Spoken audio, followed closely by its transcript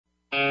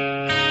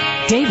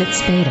David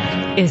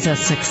Spada is a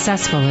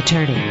successful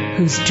attorney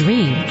whose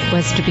dream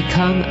was to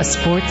become a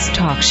sports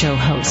talk show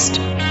host.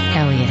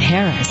 Elliot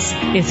Harris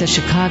is a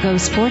Chicago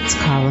sports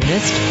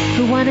columnist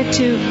who wanted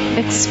to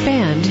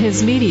expand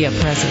his media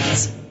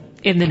presence.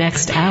 In the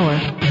next hour,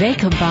 they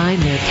combine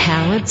their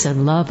talents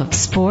and love of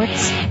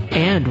sports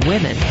and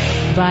women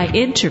by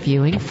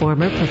interviewing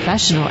former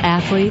professional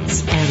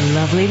athletes and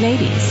lovely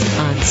ladies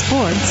on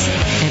sports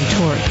and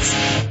torts.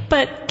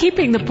 But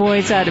keeping the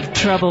boys out of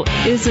trouble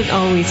isn't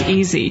always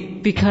easy,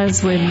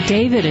 because when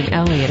David and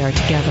Elliot are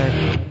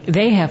together,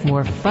 they have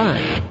more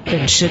fun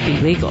than should be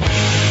legal.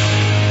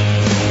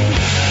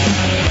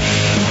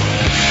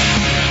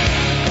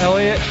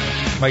 Elliot,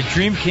 my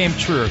dream came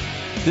true.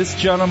 This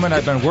gentleman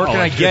I've been working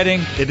on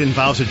getting... It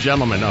involves a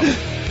gentleman, no.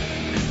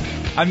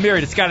 I'm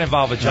married. It's got to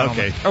involve a gentleman.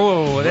 Okay.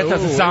 Oh, that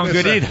doesn't sound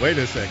good either. Wait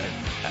a second.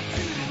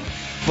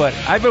 But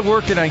I've been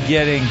working on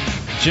getting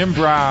Jim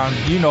Brown,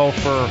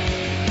 for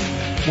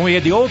when we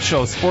had the old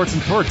show, Sports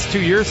and Torts, 2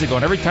 years ago.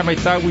 And every time I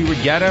thought we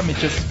would get him, it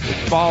just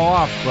would fall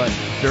off. But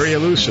very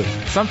elusive.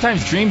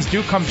 Sometimes dreams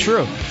do come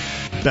true.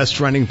 Best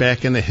running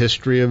back in the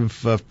history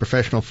of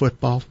professional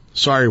football.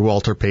 Sorry,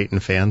 Walter Payton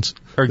fans.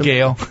 Or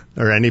Gale.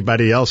 Or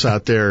anybody else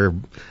out there.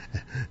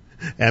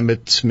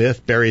 Emmitt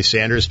Smith, Barry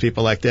Sanders,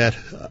 people like that.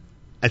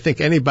 I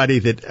think anybody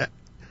that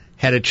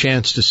had a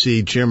chance to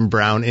see Jim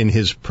Brown in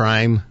his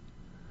prime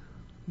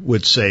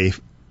would say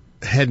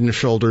head and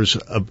shoulders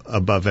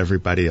above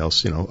everybody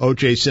else.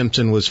 O.J.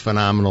 Simpson was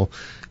phenomenal.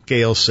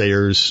 Gale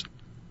Sayers,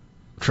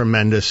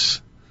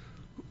 tremendous.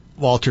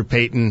 Walter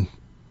Payton,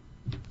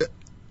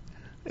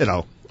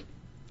 a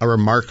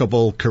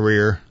remarkable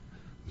career.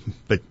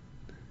 But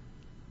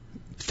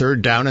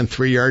third down and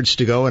 3 yards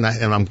to go, and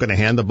I'm going to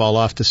hand the ball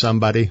off to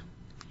somebody.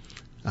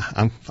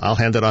 I'll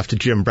hand it off to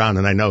Jim Brown,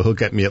 and I know he'll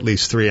get me at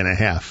least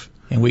 3.5.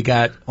 And we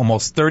got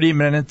almost 30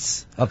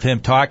 minutes of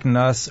him talking to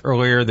us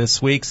earlier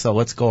this week, so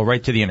let's go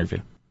right to the interview.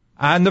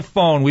 On the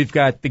phone, we've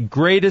got the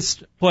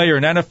greatest player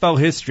in NFL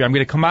history. I'm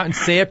going to come out and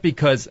say it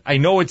because I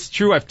know it's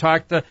true. I've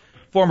talked to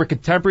former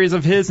contemporaries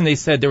of his, and they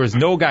said there was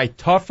no guy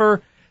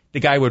tougher.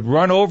 The guy would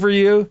run over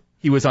you.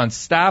 He was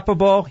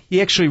unstoppable.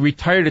 He actually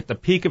retired at the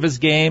peak of his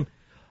game.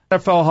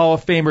 NFL Hall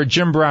of Famer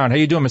Jim Brown. How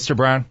you doing, Mr.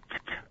 Brown?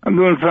 I'm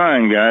doing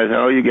fine, guys.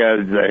 How are you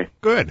guys today?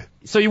 Good.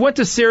 So you went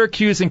to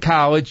Syracuse in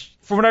college.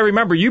 From what I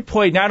remember, you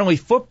played not only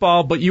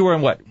football, but you were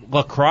in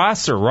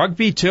lacrosse or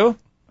rugby too?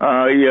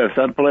 Yes,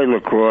 I played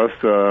lacrosse.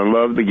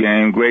 Loved the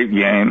game. Great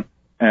game.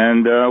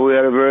 And we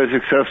had a very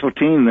successful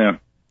team there.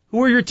 Who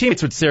were your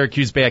teammates with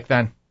Syracuse back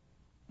then?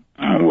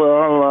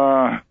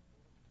 Well,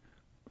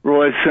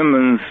 Roy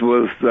Simmons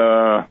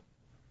was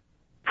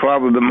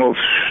probably the most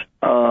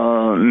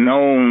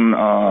known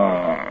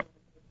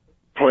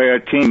player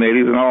teammate.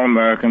 He was an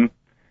All-American.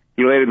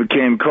 He later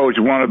became coach,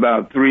 won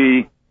about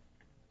 3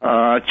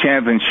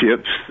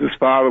 championships. His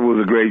father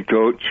was a great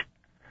coach.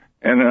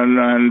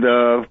 And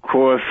of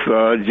course,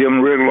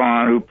 Jim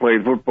Ridlon, who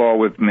played football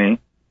with me,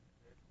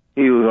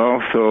 he was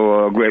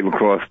also a great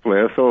lacrosse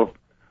player. So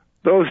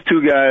those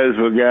 2 guys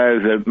were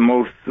guys that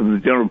most of the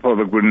general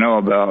public would know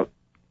about.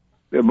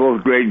 They're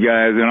both great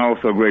guys and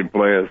also great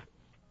players.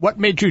 What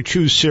made you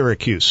choose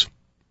Syracuse?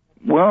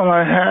 Well,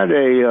 I had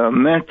a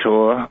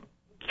mentor,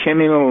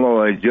 Kenny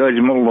Malloy, Judge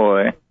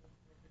Malloy,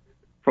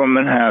 from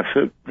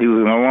Manhasset. He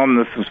was an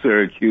alumnus of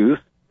Syracuse.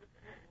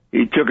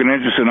 He took an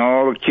interest in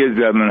all the kids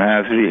at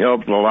Manhasset. He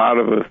helped a lot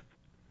of us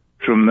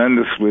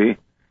tremendously.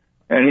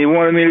 And he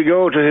wanted me to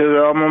go to his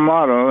alma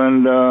mater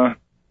and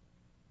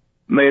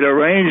made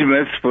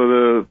arrangements for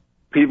the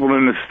people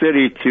in the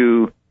city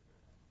to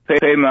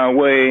pay my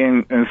way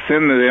and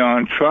send me there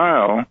on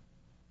trial.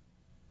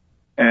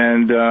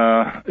 And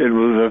it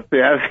was a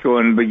fiasco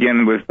in the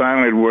beginning, but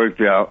finally it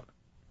worked out.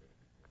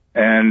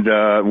 And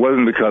it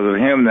wasn't because of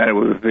him that it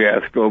was a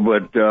fiasco,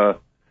 but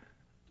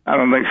I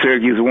don't think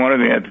Syracuse wanted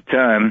me at the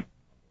time.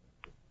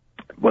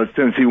 But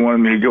since he wanted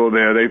me to go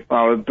there, they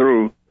followed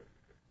through.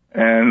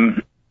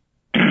 And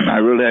I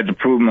really had to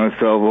prove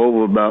myself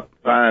over about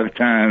 5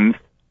 times.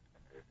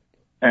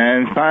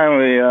 And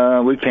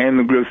finally, we came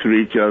to grips with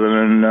each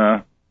other, and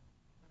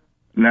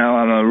now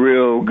I'm a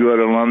real good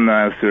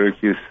alumni of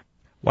Syracuse.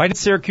 Why did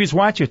Syracuse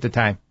want you at the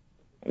time?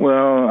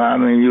 Well, I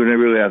mean, you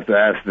really have to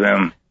ask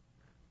them.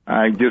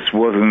 I just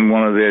wasn't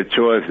one of their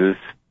choices.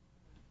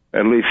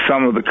 At least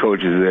some of the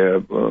coaches there.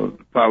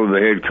 Probably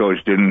the head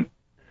coach didn't.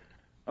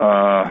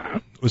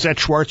 Was that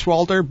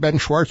Schwartzwalder, Ben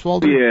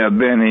Schwartzwalder? Yeah,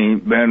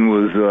 Ben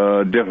was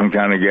a different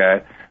kind of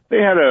guy.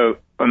 They had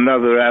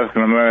another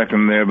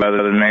African-American there by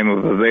the name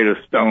of Aveda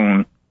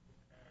Stone,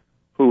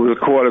 who was a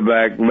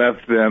quarterback,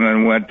 left them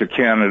and went to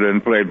Canada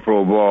and played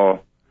pro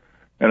ball.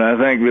 And I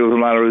think there was a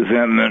lot of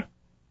resentment,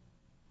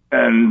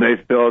 and they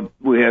felt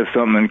we had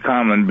something in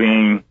common,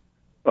 being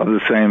of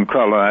the same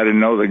color. I didn't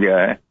know the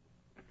guy.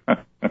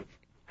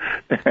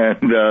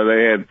 And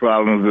they had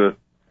problems with,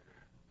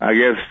 I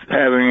guess,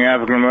 having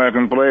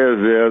African-American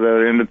players there that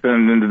are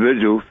independent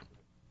individuals.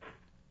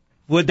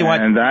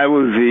 And I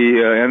was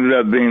ended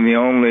up being the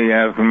only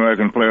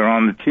African-American player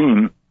on the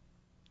team.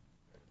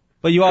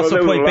 But you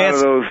also play basketball. There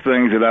was a lot of those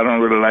things that I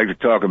don't really like to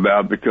talk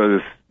about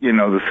because,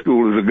 the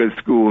school is a good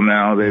school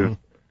now. They've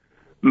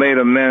made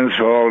amends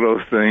for all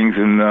those things,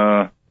 and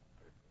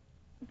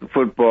the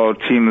football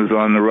team is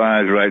on the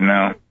rise right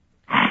now.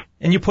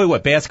 And you play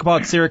basketball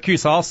at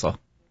Syracuse also?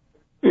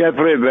 Yeah, I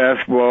played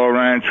basketball,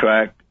 ran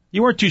track.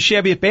 You weren't too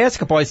shabby at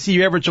basketball. I see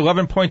you average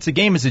 11 points a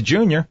game as a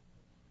junior.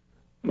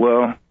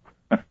 Well,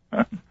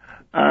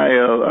 I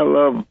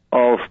love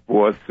all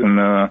sports, and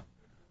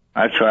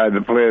I tried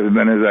to play as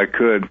many as I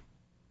could.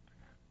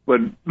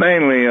 But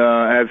mainly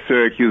at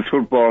Syracuse,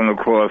 football and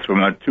lacrosse were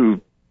my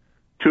two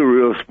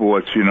real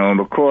sports.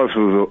 Lacrosse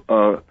was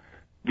a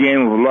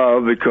game of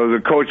love because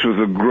the coach was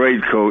a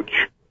great coach,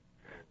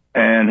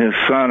 and his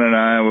son and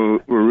I were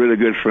really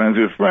good friends.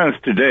 We're friends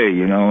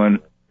today, and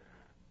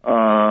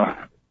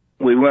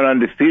we went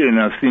undefeated in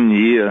our senior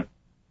year,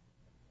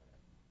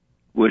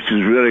 which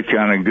is really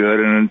kind of good.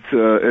 And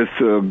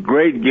it's a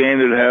great game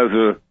that has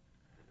a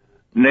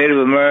Native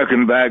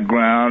American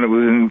background. It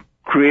was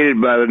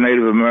created by the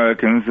Native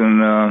Americans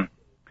and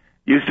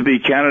used to be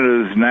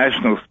Canada's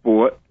national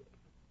sport.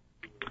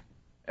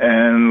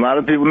 And a lot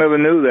of people never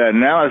knew that.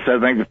 Now it's, I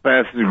think, the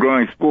fastest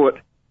growing sport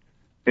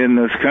in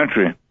this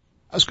country.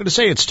 I was going to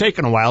say it's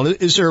taken a while.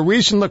 Is there a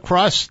reason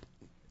lacrosse,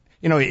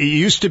 it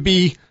used to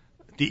be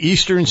the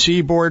eastern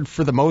seaboard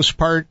for the most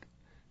part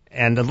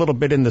and a little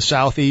bit in the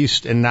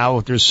southeast, and now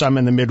there's some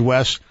in the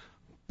Midwest.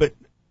 But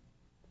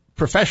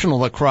professional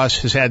lacrosse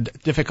has had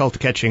difficulty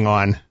catching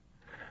on.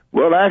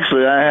 Well,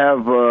 actually, I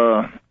have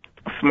a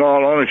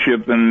small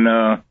ownership in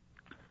the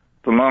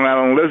Long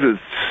Island Lizards.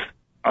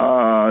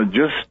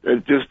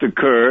 It just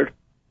occurred,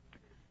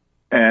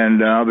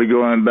 and I'll be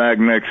going back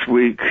next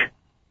week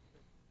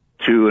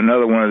to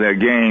another one of their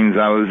games.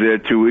 I was there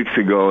 2 weeks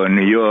ago in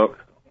New York,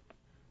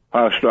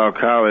 Hofstra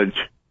College,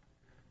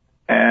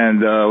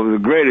 and it was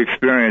a great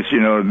experience,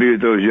 to be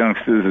with those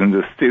youngsters and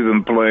to see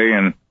them play,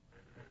 and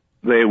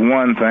they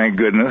won, thank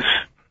goodness,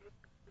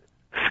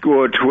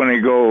 scored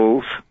 20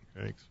 goals.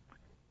 Thanks.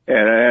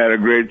 And I had a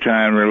great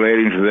time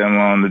relating to them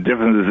on the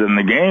differences in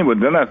the game, but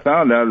then I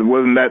found out there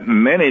wasn't that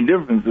many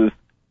differences.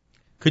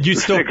 Could you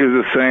the still... stick is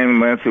the same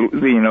length,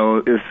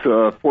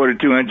 it's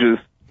 42 inches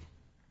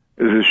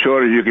is as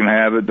short as you can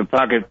have it. The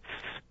pockets,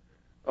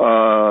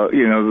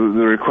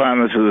 the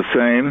requirements are the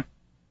same.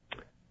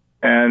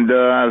 And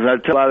as I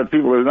tell a lot of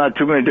people, there's not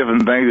too many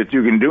different things that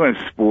you can do in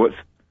sports.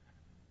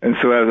 And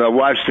so as I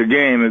watched the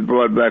game, it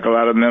brought back a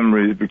lot of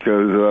memories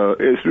because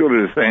it's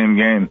really the same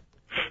game.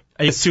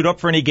 Are you suit up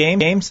for any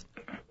games?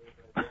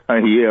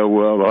 Yeah,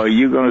 well, are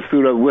you going to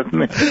suit up with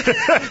me?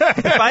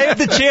 If I had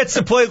the chance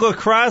to play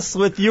lacrosse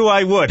with you,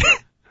 I would.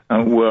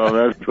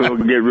 Well, we'll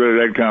get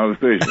rid of that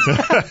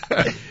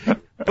conversation.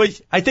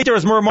 But I think there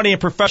was more money in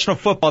professional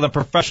football than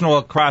professional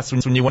lacrosse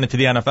when you went into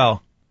the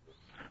NFL.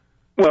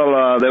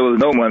 Well, there was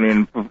no money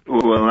in, I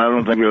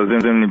don't think there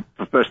was any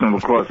professional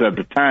lacrosse at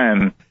the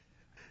time.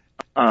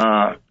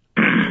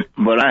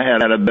 But I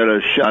had a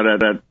better shot at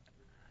that,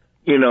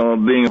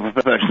 being a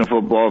professional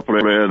football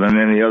player than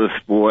any other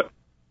sport.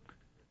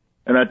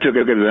 And I took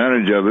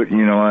advantage of it.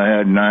 I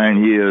had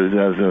 9 years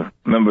as a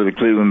member of the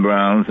Cleveland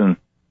Browns and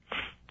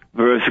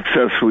very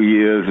successful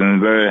years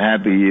and very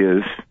happy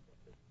years.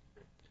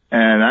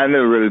 And I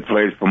never really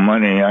played for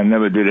money. I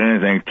never did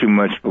anything too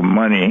much for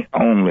money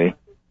only.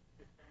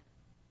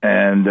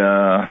 And,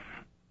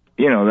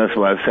 that's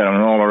why I said I'm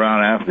an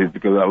all-around athlete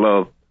because I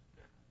love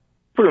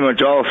pretty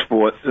much all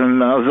sports.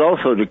 And I was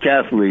also the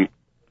decathlete,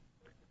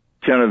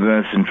 10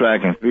 events in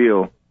track and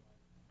field.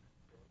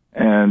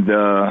 And,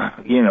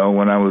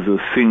 when I was a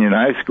senior in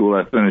high school,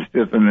 I finished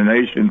fifth in the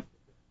nation,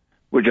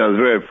 which I was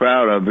very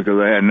proud of because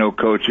I had no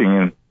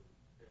coaching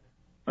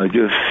and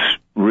just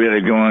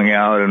really going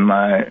out, and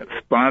my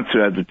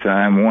sponsor at the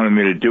time wanted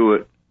me to do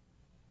it.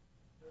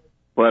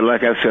 But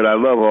like I said, I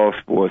love all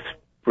sports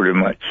pretty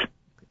much.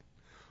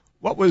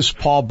 What was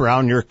Paul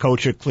Brown, your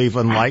coach at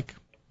Cleveland, like?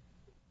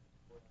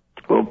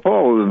 Well,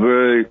 Paul was a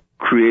very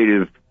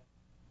creative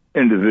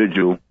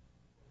individual.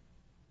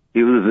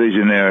 He was a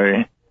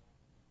visionary.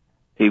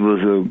 He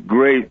was a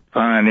great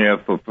pioneer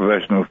for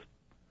professional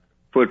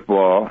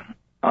football.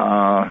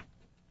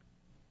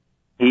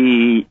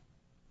 He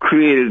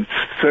created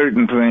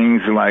certain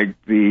things like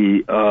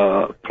the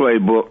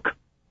playbook,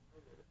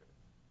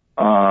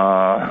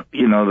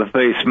 the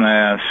face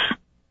mask.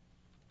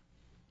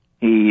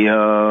 He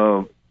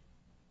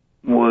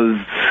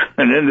was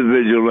an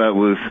individual that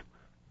was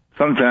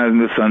sometimes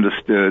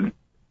misunderstood,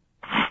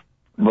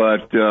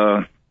 but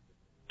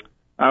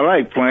I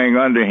liked playing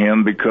under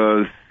him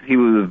because he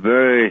was a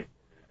very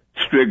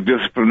strict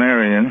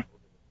disciplinarian,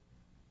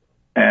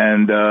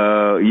 and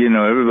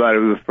everybody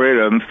was afraid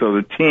of him, so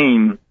the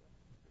team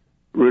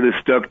really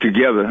stuck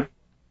together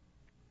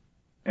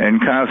and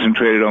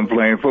concentrated on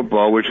playing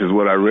football, which is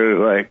what I really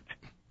liked.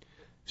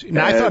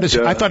 Now, I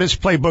thought his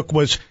playbook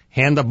was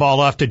hand the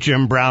ball off to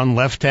Jim Brown,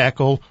 left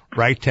tackle,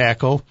 right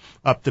tackle,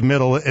 up the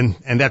middle, and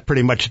that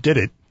pretty much did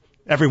it.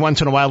 Every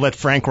once in a while, let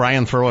Frank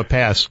Ryan throw a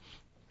pass.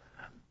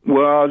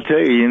 Well, I'll tell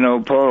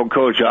you, Paul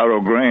coached Otto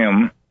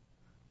Graham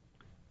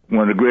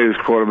one of the greatest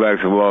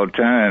quarterbacks of all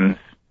time.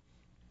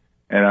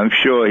 And I'm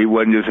sure he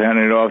wasn't just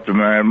handing it off to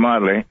Marion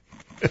Motley.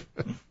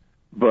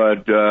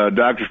 But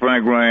Dr.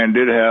 Frank Ryan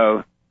did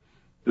have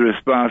the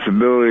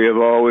responsibility of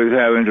always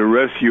having to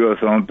rescue us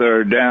on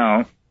third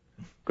down,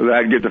 because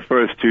I'd get the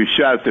first two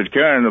shots at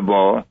carrying the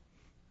ball.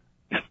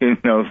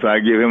 So I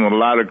give him a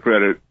lot of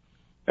credit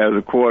as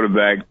a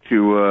quarterback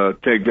to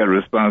take that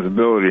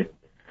responsibility.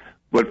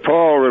 But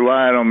Paul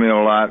relied on me a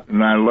lot,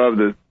 and I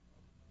loved it,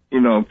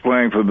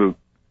 playing for the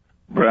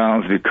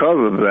Browns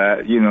because of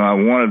that. I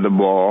wanted the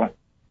ball,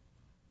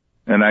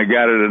 and I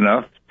got it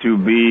enough to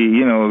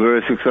be, a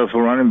very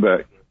successful running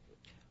back.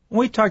 When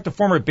we talk to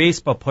former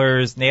baseball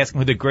players and they ask them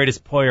who the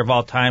greatest player of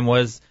all time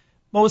was,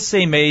 most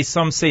say May,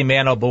 some say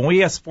Mantle, but when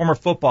we ask former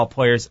football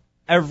players,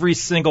 every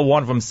single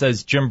one of them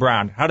says Jim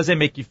Brown. How does that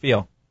make you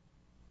feel?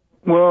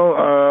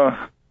 Well,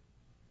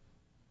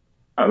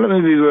 let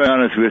me be very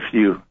honest with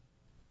you.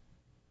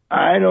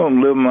 I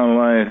don't live my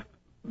life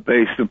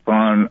based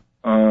upon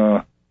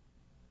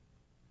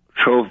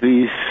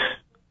trophies,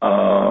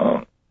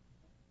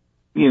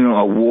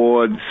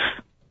 awards,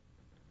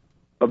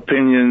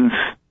 opinions.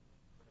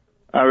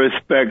 I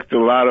respect a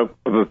lot of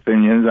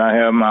opinions. I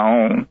have my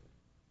own.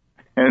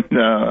 And,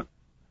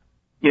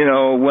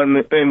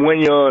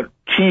 when your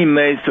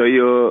teammates or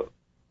your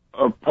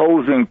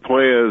opposing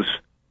players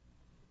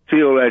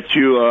feel that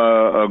you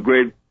are a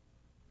great,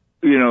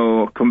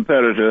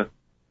 competitor,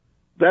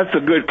 that's a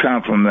good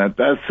compliment.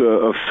 That's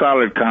a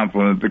solid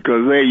compliment,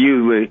 because they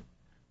usually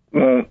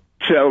won't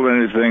tell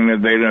anything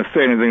that they don't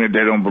say anything that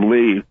they don't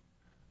believe.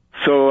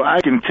 So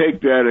I can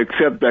take that,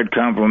 accept that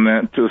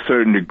compliment to a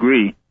certain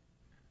degree,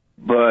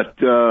 but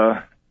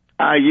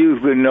I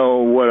usually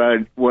know what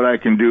I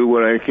can do,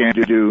 what I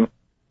can't do,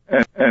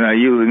 and I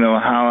usually know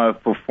how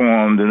I've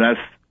performed, and that's,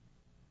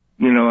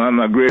 I'm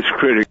my greatest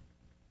critic,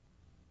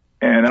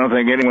 and I don't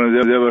think anyone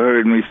has ever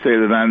heard me say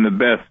that I'm the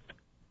best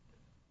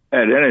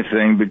at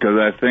anything, because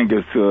I think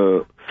it's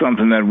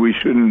something that we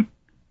shouldn't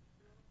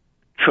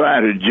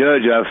try to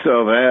judge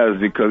ourselves as,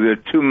 because there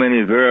are too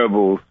many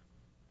variables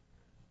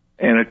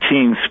in a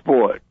team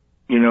sport.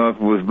 If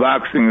it was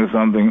boxing or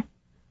something, it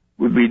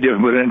would be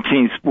different, but in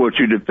team sports,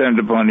 you depend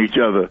upon each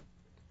other.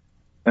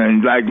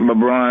 And like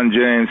LeBron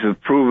James has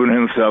proven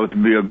himself to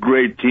be a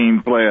great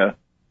team player,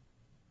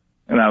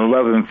 and I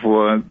love him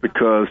for it,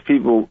 because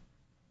people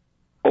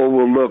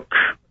overlook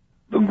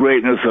the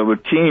greatness of a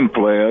team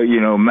player,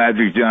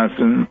 Magic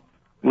Johnson,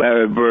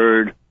 Larry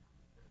Bird,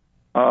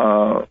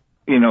 Bill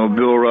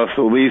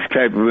Russell, these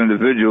type of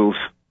individuals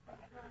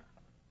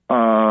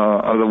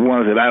are the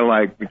ones that I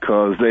like,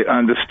 because they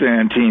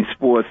understand team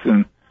sports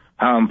and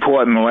how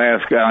important the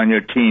last guy on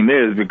your team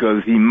is,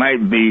 because he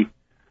might be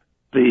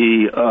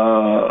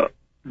the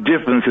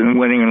difference in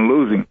winning and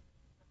losing.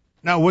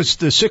 Now, was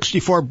the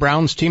 64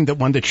 Browns team that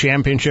won the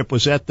championship,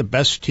 was that the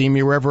best team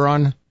you were ever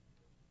on?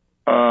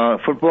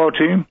 Football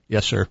team?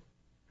 Yes, sir.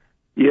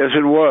 Yes,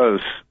 it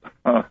was.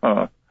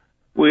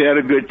 We had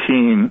a good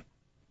team.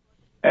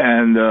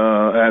 And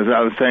as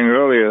I was saying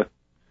earlier,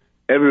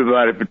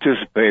 everybody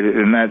participated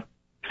in that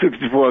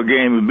 64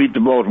 game. We beat the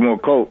Baltimore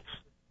Colts.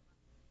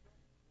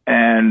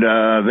 And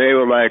they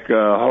were like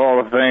a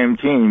Hall of Fame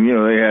team.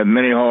 They had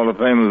many Hall of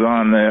Famers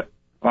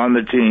on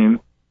the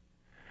team.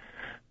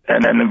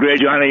 And then the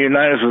great Johnny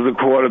Unitas was the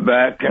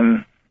quarterback,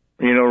 and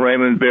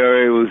Raymond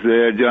Berry was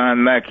there,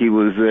 John Mackey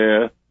was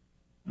there,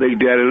 Big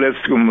Daddy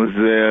Lipscomb was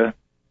there.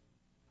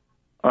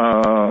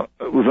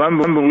 It was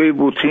an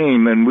unbelievable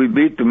team, and we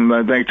beat them,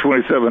 I think,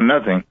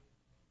 27-0.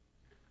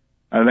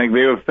 I think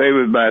they were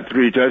favored by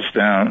 3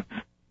 touchdowns.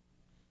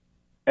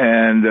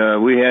 And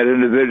we had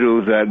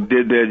individuals that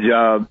did their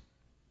job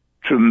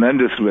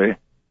tremendously,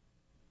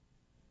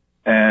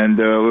 and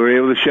we were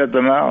able to shut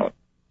them out.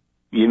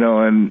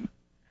 And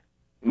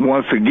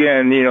once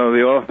again,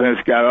 the offense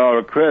got all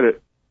the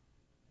credit,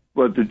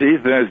 but the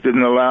defense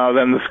didn't allow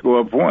them to score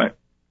a point.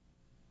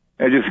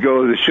 It just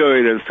goes to show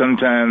you that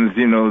sometimes,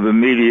 the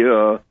media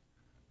or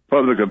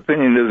public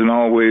opinion isn't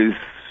always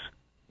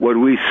what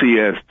we see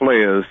as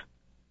players,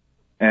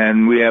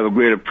 and we have a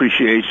great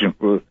appreciation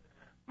for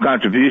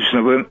contribution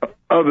of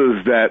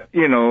others that,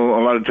 a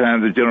lot of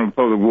times the general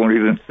public won't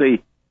even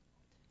see.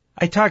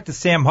 I talked to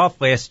Sam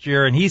Huff last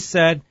year, and he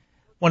said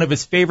one of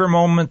his favorite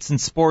moments in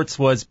sports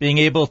was being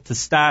able to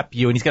stop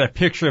you, and he's got a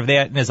picture of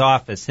that in his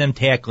office, him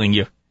tackling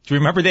you. Do you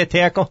remember that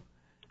tackle?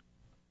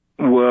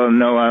 Well,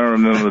 no, I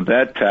don't remember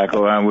that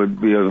tackle. I would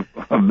be a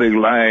big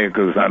liar,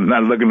 because I'm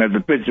not looking at the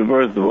picture,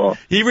 first of all.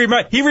 He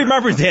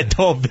remembers that,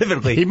 though,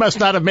 vividly. He must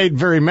not have made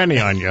very many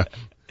on you.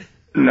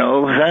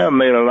 No, Sam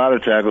made a lot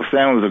of tackles.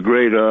 Sam was a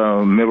great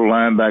middle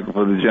linebacker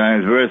for the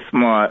Giants, very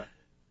smart,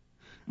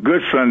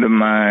 good friend of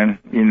mine,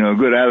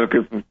 good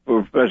advocate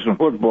for professional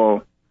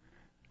football,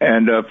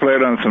 and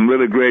played on some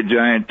really great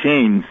Giant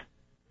teams.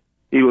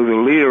 He was a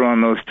leader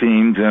on those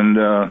teams, and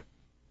I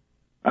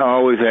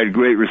always had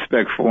great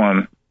respect for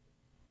him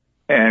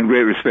and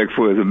great respect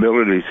for his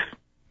abilities.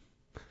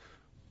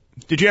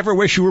 Did you ever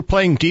wish you were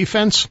playing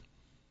defense?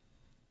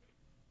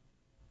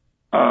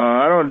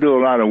 I don't do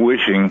a lot of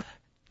wishing.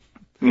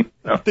 You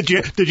know? Did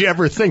you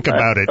ever think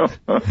about it?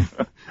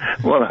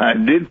 Well, I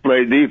did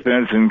play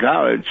defense in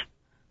college.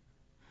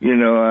 You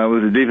know, I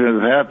was a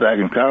defensive halfback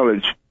in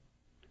college.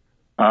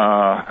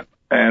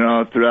 And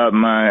all throughout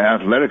my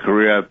athletic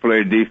career, I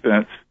played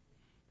defense.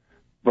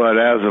 But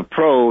as a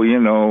pro, you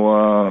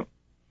know,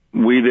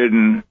 we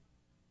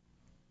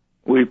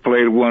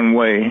played one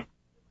way.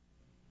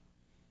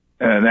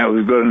 And that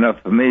was good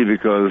enough for me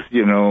because,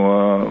 you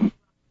know,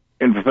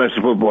 in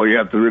professional football, you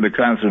have to really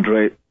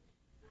concentrate.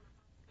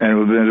 And it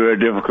would have been very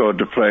difficult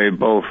to play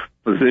both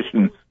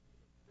positions.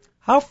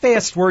 How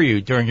fast were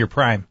you during your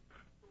prime?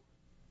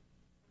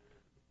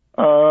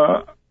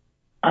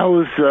 I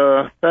was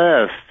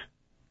fast.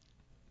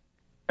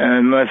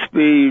 And my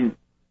speed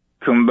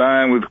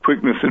combined with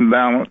quickness and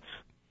balance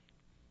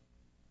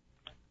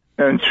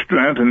and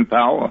strength and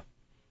power.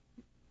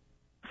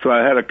 So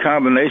I had a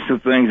combination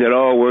of things that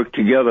all worked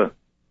together.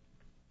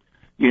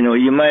 You know,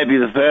 you might be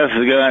the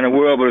fastest guy in the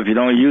world, but if you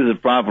don't use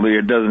it properly,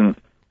 it doesn't,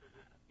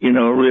 you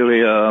know,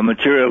 really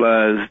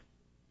materialize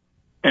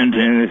into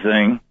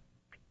anything.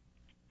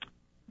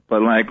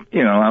 But like,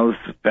 you know, I was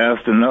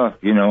fast enough.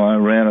 You know, I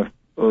ran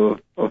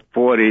a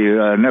 40.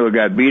 I never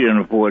got beat in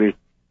a 40.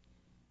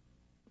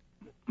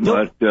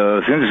 But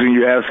it's interesting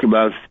you ask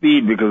about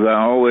speed because I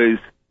always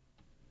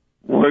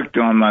worked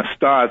on my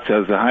starts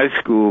as a high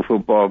school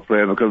football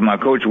player because my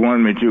coach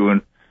wanted me to,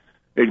 and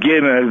it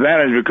gave me an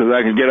advantage because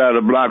I could get out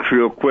of blocks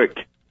real quick.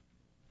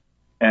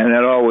 And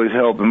that always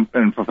helped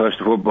in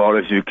professional football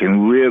if you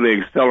can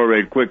really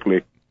accelerate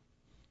quickly.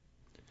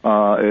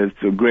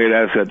 It's a great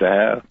asset to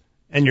have.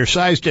 And your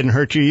size didn't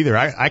hurt you either.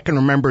 I can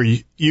remember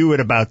you at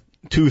about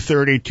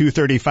 230,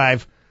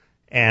 235,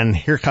 and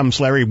here comes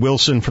Larry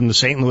Wilson from the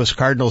St. Louis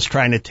Cardinals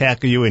trying to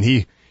tackle you, and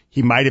he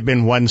might have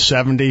been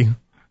 170,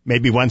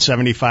 maybe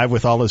 175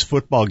 with all his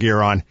football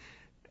gear on.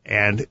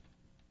 And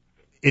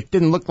it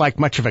didn't look like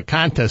much of a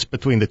contest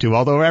between the two,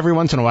 although every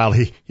once in a while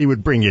he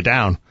would bring you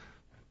down.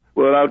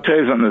 Well, I'll tell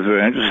you something that's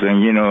very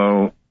interesting. You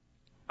know,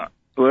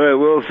 Larry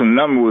Wilson's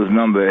number was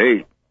number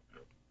 8.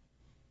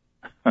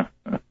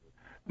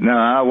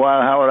 Now,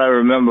 how would I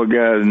remember a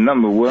guy's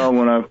number? Well,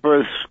 when I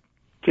first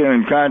came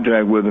in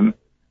contact with him,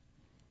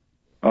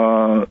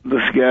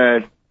 this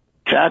guy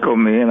tackled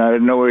me, and I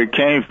didn't know where he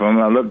came from.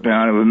 I looked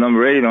down, it was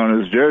number 8 on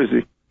his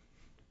jersey.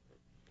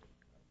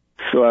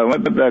 So I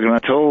went back and I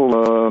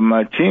told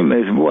my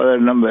teammates, boy, that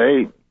number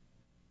 8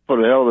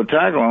 put a hell of a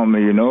tackle on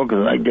me, you know,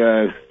 because that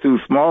guy's too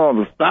small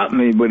to stop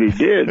me, but he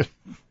did.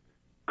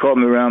 Caught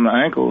me around the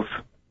ankles.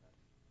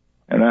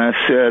 And I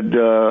said,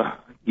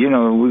 you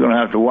know, we're going to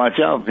have to watch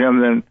out for him.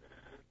 Then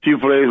a few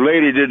plays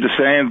later, he did the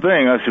same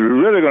thing. I said,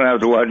 we're really going to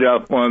have to watch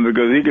out for him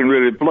because he can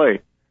really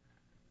play.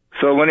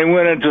 So when he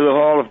went into the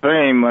Hall of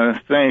Fame, I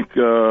think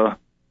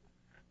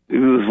he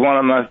was one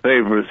of my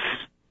favorites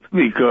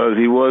because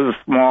he was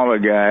a smaller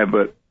guy,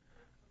 but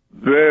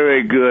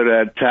very good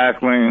at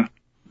tackling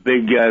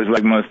big guys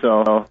like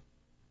myself,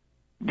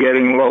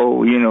 getting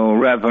low, you know,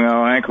 wrapping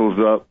our ankles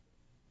up.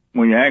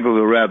 When your ankles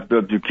are wrapped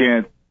up, you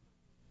can't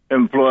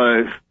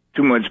employ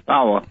too much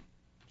power.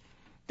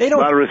 A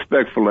lot of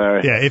respect for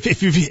Larry. Yeah,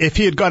 if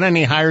he had gone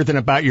any higher than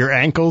about your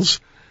ankles,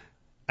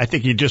 I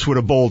think you just would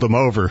have bowled him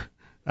over.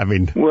 I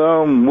mean,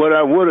 well, what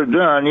I would have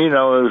done, you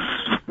know, is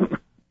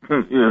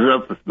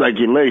up to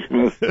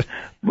speculation.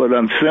 But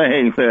I'm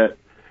saying that,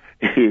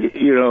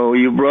 you know,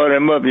 you brought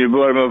him up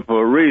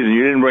for a reason.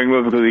 You didn't bring him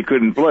up because he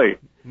couldn't play.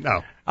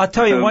 No. I'll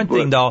tell you one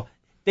thing, though.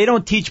 They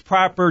don't teach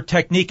proper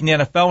technique in the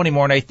NFL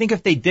anymore, and I think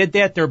if they did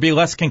that, there would be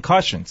less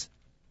concussions.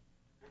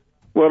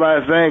 Well,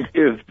 I think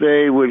if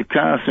they would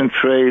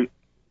concentrate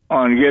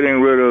on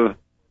getting rid of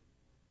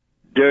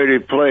dirty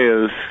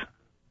players,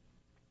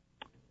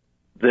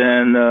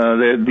 then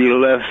there'd be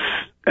less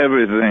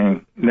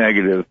everything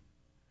negative.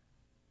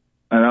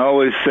 And I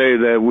always say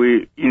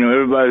that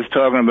everybody's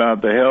talking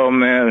about the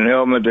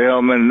helmet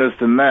and this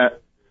and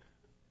that,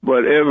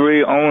 but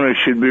every owner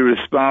should be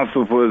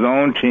responsible for his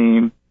own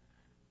team,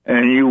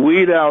 and you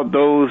weed out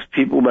those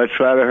people that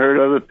try to hurt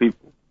other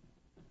people,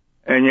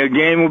 and your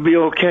game will be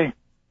okay.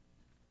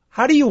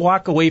 How do you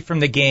walk away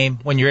from the game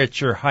when you're at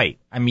your height?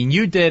 I mean,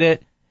 you did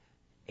it,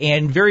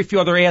 and very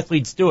few other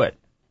athletes do it.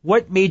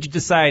 What made you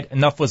decide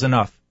enough was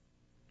enough?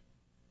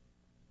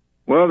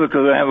 Well,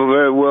 because I have a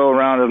very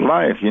well-rounded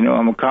life. You know,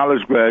 I'm a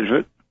college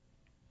graduate.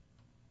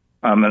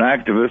 I'm an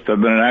activist. I've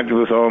been an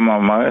activist all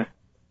my life.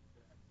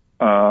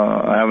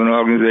 I have an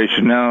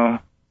organization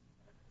now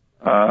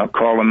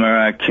called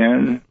America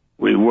Can.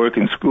 We work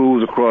in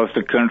schools across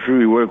the country.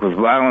 We work with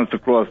violence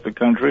across the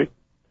country.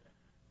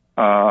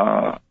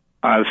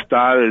 I've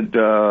started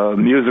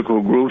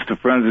musical groups. The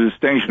Friends of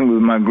Distinction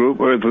with my group,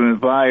 Earth, Wind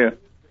 & Fire.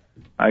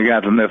 I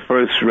got them their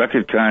first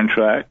record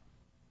contract.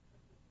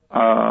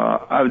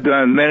 I've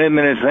done many,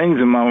 many things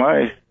in my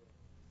life.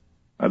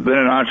 I've been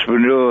an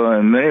entrepreneur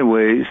in many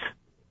ways.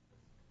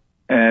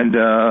 And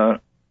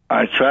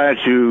I try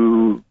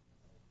to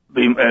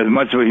be as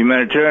much of a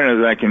humanitarian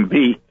as I can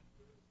be.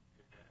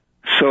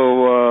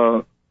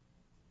 So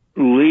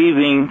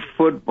leaving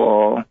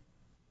football,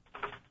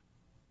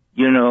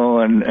 you know,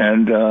 and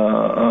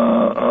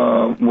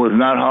was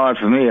not hard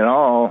for me at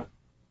all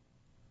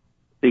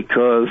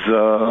because,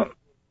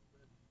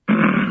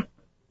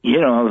 you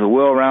know, I was a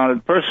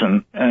well-rounded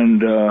person,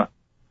 and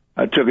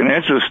I took an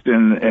interest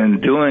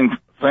in doing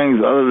things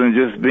other than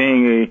just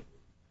being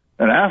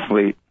an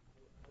athlete.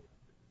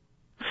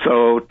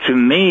 So to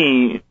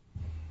me,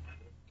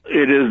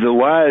 it is the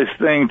wise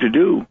thing to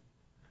do.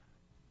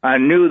 I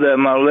knew that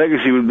my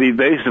legacy would be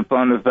based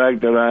upon the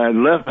fact that I had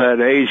left at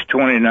age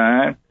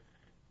 29.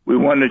 We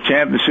won the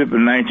championship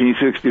in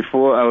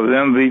 1964. I was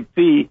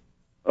MVP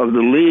of the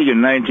league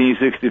in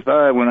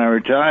 1965 when I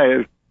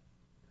retired.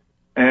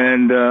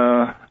 And,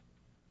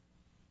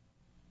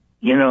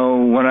 you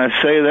know, when I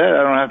say that,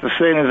 I don't have to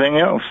say anything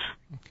else.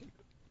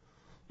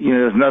 You know,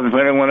 there's nothing for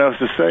anyone else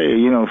to say,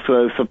 you know,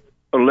 so it's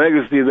a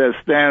legacy that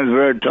stands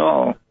very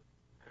tall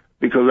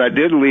because I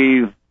did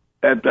leave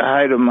at the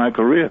height of my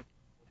career.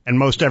 And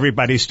most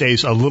everybody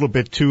stays a little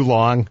bit too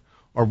long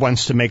or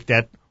wants to make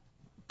that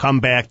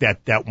comeback,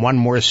 that one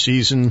more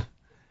season.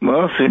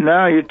 Well, see,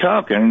 now you're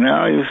talking.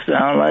 Now you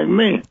sound like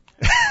me.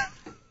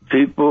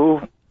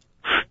 People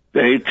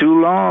stay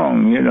too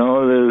long. You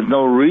know, there's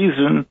no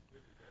reason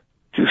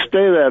to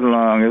stay that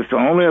long. It's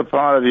only a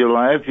part of your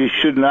life. You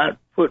should not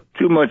put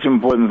too much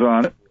importance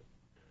on it.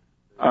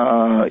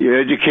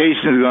 Your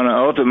education is going to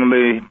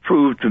ultimately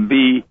prove to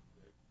be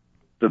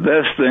the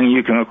best thing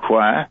you can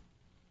acquire.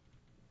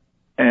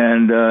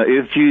 And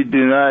if you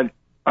do not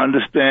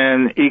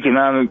understand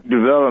economic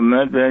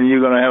development, then you're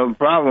going to have a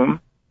problem.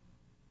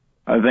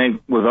 I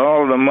think with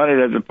all the money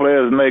that the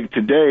players make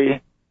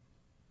today,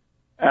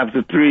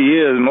 after 3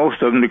 years,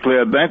 most of them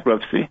declare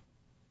bankruptcy,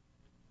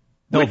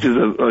 which is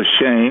a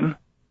shame.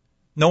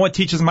 No one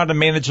teaches them how to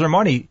manage their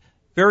money.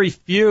 Very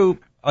few,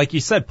 like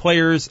you said,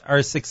 players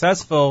are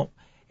successful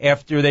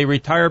after they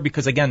retire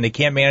because, again, they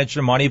can't manage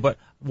their money. But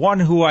one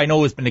who I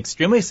know has been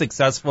extremely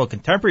successful in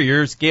contemporary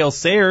years, Gale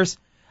Sayers,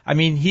 I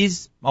mean,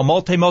 he's a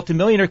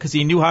multi-millionaire because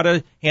he knew how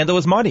to handle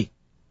his money.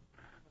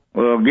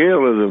 Well,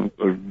 Gale is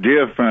a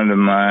dear friend of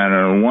mine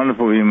and a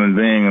wonderful human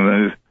being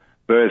and he's a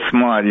very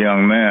smart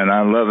young man.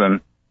 I love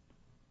him,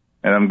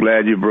 and I'm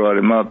glad you brought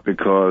him up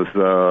because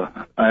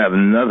I have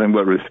nothing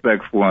but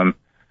respect for him.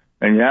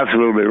 And you're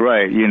absolutely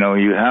right. You know,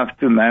 you have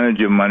to manage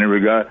your money,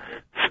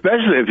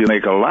 especially if you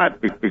make a lot,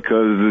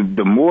 because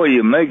the more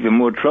you make, the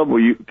more trouble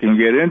you can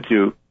get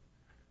into.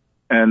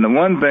 And the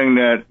one thing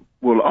that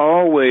will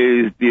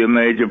always be a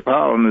major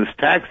problem is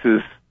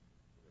taxes,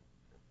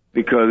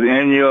 because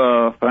in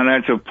your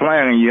financial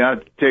planning, you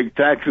have to take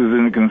taxes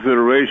into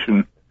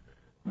consideration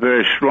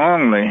very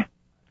strongly.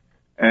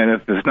 And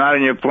if it's not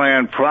in your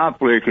plan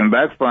properly, it can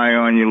backfire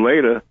on you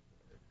later.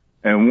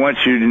 And once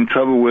you're in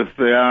trouble with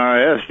the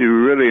IRS,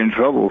 you're really in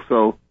trouble.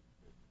 So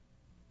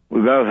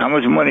regardless how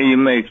much money you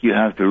make, you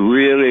have to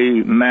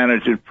really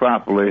manage it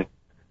properly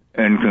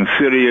and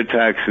consider your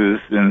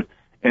taxes, and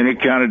any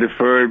kind of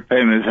deferred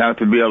payments have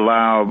to be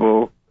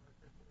allowable,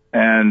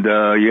 and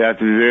you have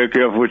to be very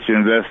careful with your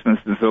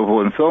investments and so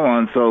forth and so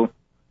on. So,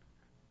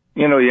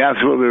 you know, you're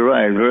absolutely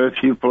right. Very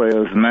few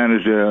players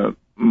manage their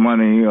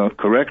money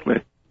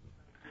correctly.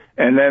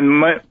 And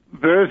then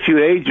very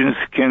few agents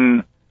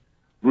can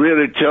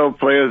really tell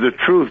players the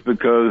truth,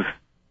 because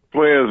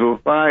players will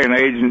fire an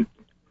agent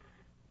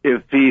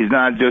if he's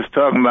not just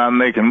talking about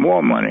making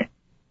more money.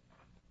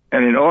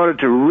 And in order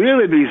to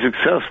really be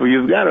successful,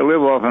 you've got to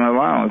live off an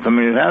allowance. I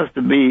mean, it has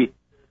to be,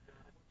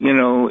 you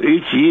know,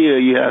 each year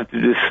you have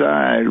to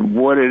decide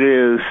what it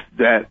is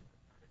that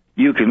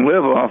you can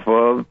live off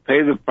of,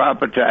 pay the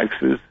proper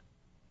taxes,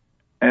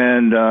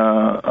 and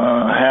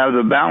have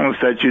the balance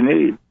that you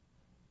need.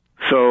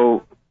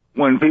 So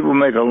when people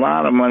make a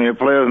lot of money, or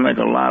players make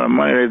a lot of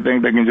money, they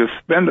think they can just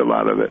spend a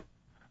lot of it.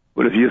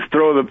 But if you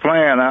throw the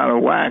plan out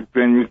of whack,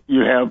 then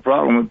you have a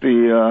problem with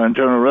the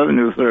Internal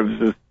Revenue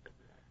Services.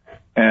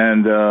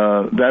 And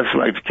that's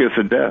like the kiss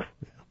of death.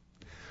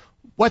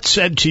 What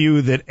said to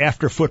you that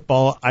after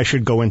football I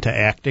should go into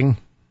acting?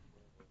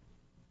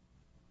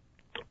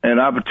 An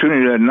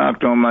opportunity that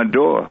knocked on my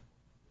door.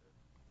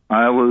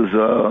 I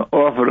was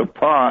offered a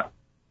part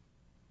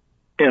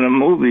in a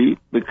movie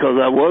because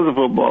I was a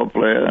football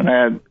player and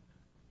had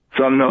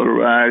some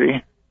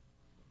notoriety.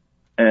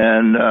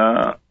 And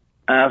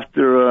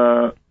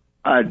after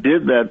I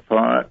did that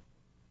part,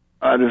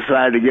 I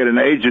decided to get an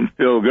agent,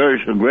 Phil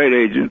Gersh, a great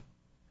agent,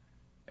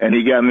 and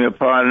he got me a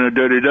part in A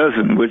Dirty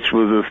Dozen, which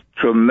was a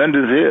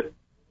tremendous hit.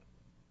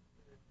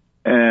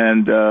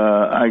 And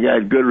I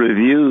got good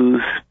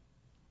reviews.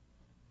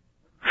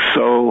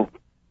 So,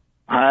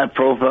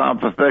 high-profile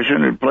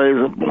profession, it plays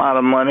a lot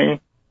of money.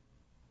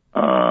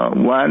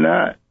 Why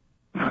not?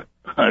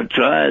 I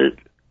tried it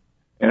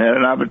and had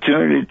an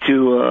opportunity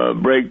to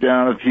break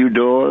down a few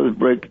doors,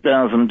 break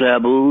down some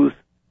taboos,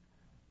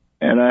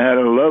 and I had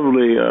a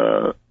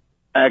lovely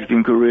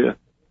acting career.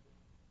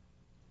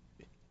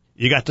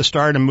 You got to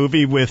star in a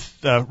movie with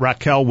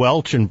Raquel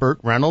Welch and Burt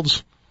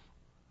Reynolds,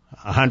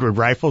 100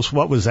 Rifles.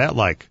 What was that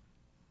like?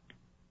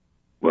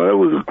 Well, it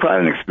was quite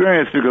an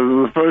experience because it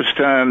was the first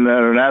time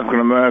that an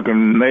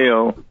African-American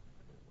male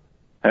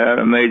had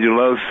a major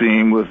love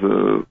scene with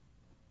a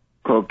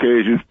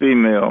Caucasian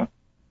female.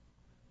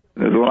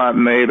 There's a lot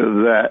made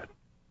of that.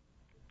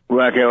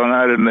 Raquel and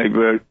I didn't make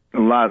a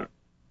lot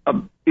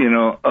of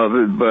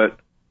it, but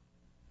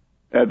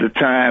at the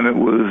time it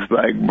was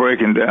like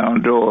breaking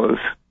down doors.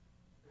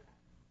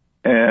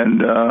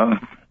 And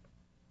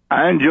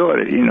I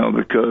enjoyed it,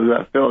 because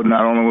I felt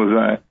not only was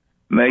I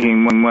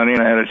making money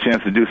and I had a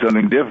chance to do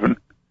something different,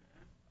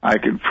 I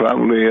could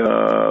probably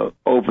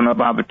open up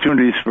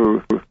opportunities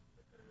for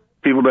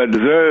people that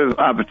deserve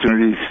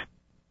opportunities.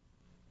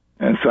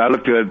 And so I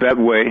looked at it that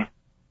way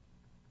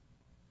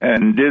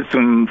and did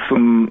some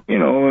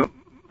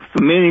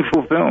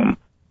meaningful film.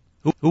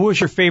 Who was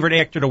your favorite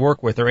actor to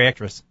work with or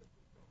actress?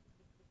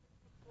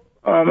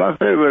 My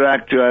favorite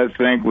actor, I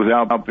think, was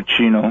Al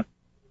Pacino.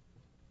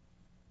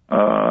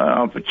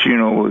 Al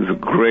Pacino was a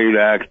great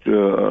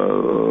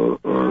actor,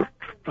 a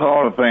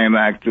Hall of Fame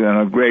actor,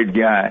 and a great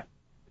guy.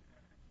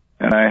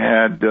 And I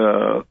had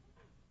a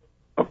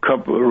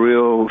couple of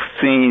real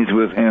scenes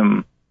with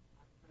him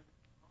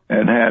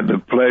and had the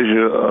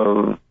pleasure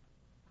of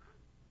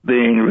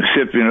being a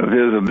recipient of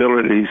his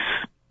abilities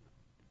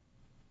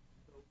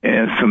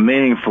and some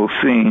meaningful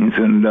scenes.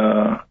 And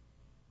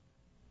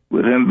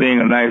with him being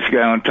a nice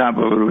guy on top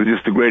of it, it was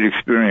just a great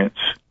experience.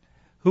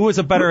 Who was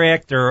a better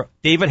actor,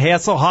 David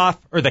Hasselhoff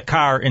or the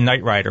car in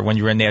Knight Rider when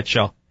you were in that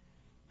show?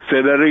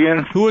 Say that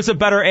again? Who was a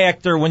better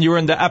actor when you were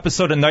in the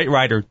episode of Knight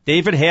Rider,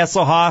 David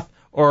Hasselhoff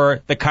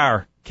or the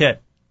car,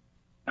 Kit?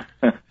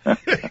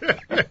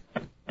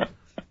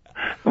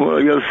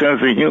 Well, your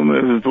sense of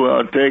humor is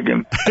well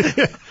taken.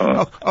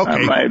 Okay. I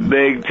might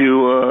beg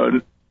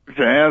to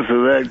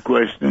answer that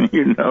question.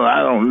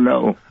 I don't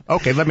know.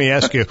 Okay, let me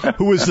ask you,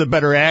 who was the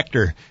better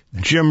actor,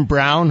 Jim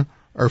Brown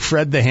or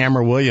Fred the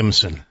Hammer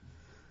Williamson?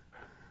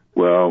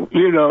 Well,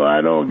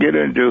 I don't get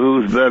into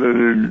who's better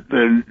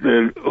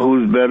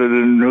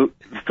than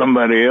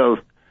somebody else.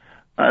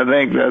 I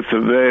think that's a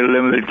very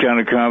limited kind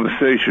of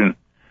conversation.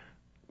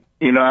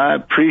 I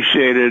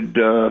appreciated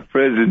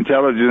Fred's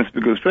intelligence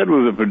because Fred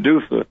was a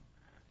producer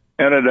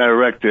and a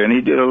director, and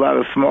he did a lot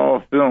of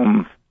small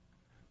films,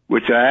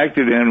 which I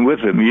acted in with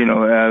him,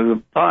 as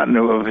a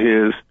partner of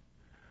his.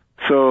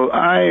 So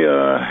I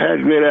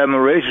had great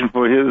admiration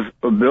for his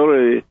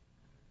ability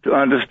to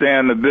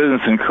understand the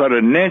business and cut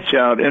a niche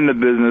out in the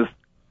business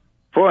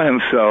for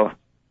himself.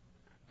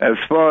 As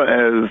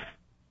far as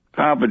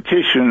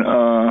competition,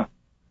 I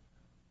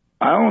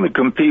only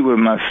compete with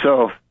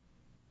myself.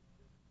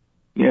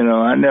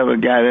 I never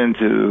got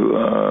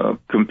into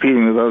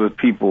competing with other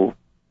people.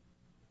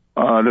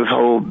 This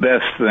whole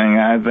best thing,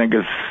 I think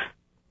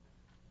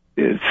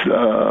it's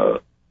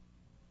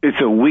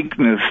a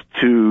weakness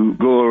to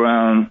go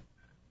around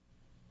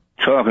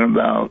talking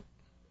about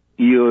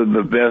you're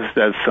the best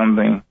at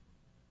something.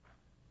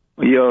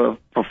 Your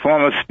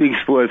performance speaks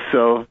for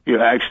itself.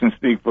 Your actions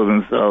speak for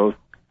themselves.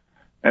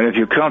 And if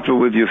you're comfortable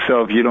with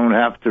yourself, you don't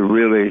have to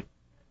really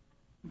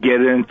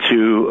get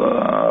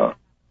into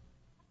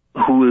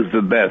who is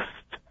the best.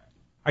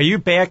 Are you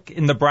back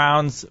in the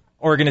Browns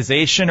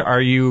organization, or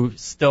you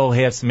still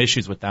have some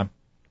issues with them?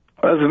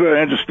 That's a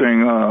very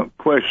interesting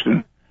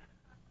question.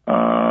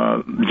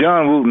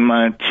 John Wooten,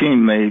 my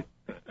teammate,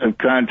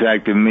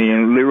 contacted me,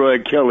 and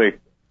Leroy Kelly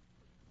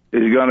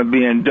is going to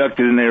be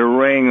inducted in their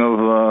Ring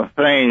of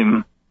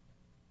Fame.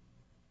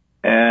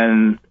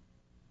 And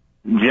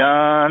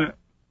John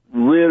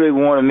really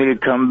wanted me to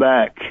come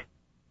back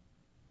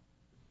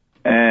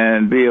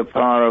and be a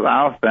part of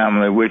our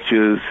family, which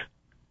is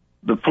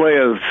the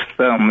players'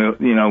 family.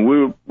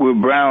 We're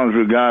Browns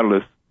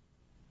regardless.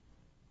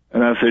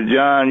 And I said,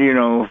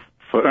 John,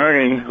 for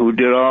Ernie, who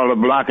did all the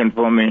blocking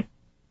for me,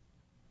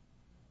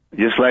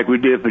 just like we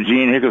did for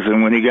Gene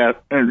Hickerson when he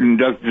got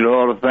inducted to the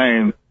Hall of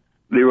Fame,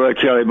 Leroy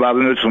Kelly,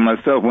 Bobby Mitchell, and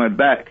myself went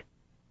back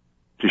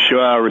to show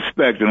our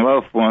respect and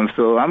love for him.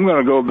 So I'm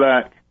going to go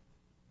back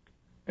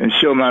and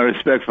show my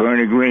respect for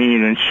Ernie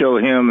Green and show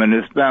him and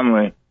his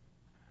family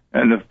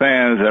and the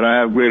fans that I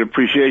have great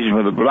appreciation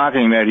for the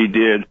blocking that he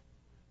did.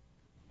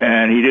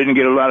 And he didn't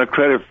get a lot of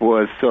credit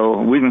for it,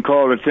 so we can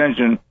call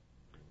attention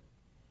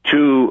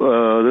to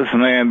this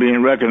man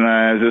being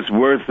recognized. It's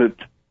worth it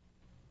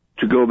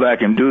to go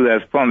back and do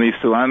that for me,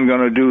 so I'm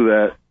going to do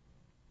that.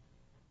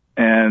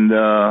 And,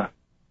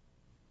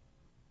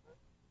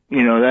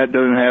 that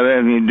doesn't have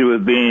anything to do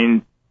with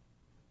being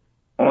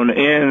on the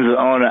ins or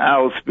on the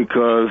outs,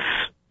 because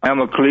I'm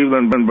a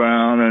Cleveland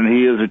Brown and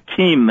he is a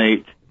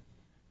teammate.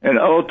 And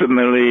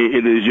ultimately,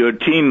 it is your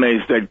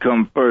teammates that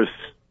come first.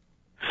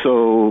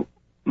 So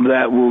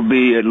that will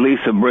be at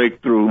least a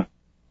breakthrough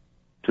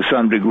to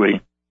some degree.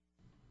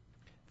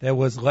 That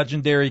was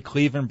legendary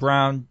Cleveland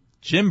Brown,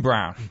 Jim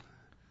Brown.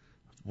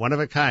 One of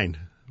a kind.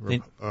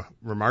 A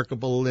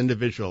remarkable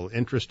individual.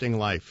 Interesting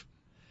life.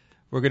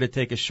 We're going to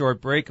take a short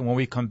break, and when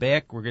we come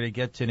back, we're going to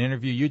get to an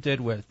interview you did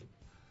with.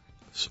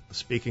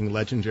 Speaking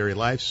legendary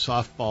life,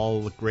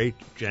 softball great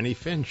Jenny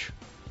Finch.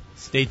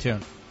 Stay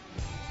tuned.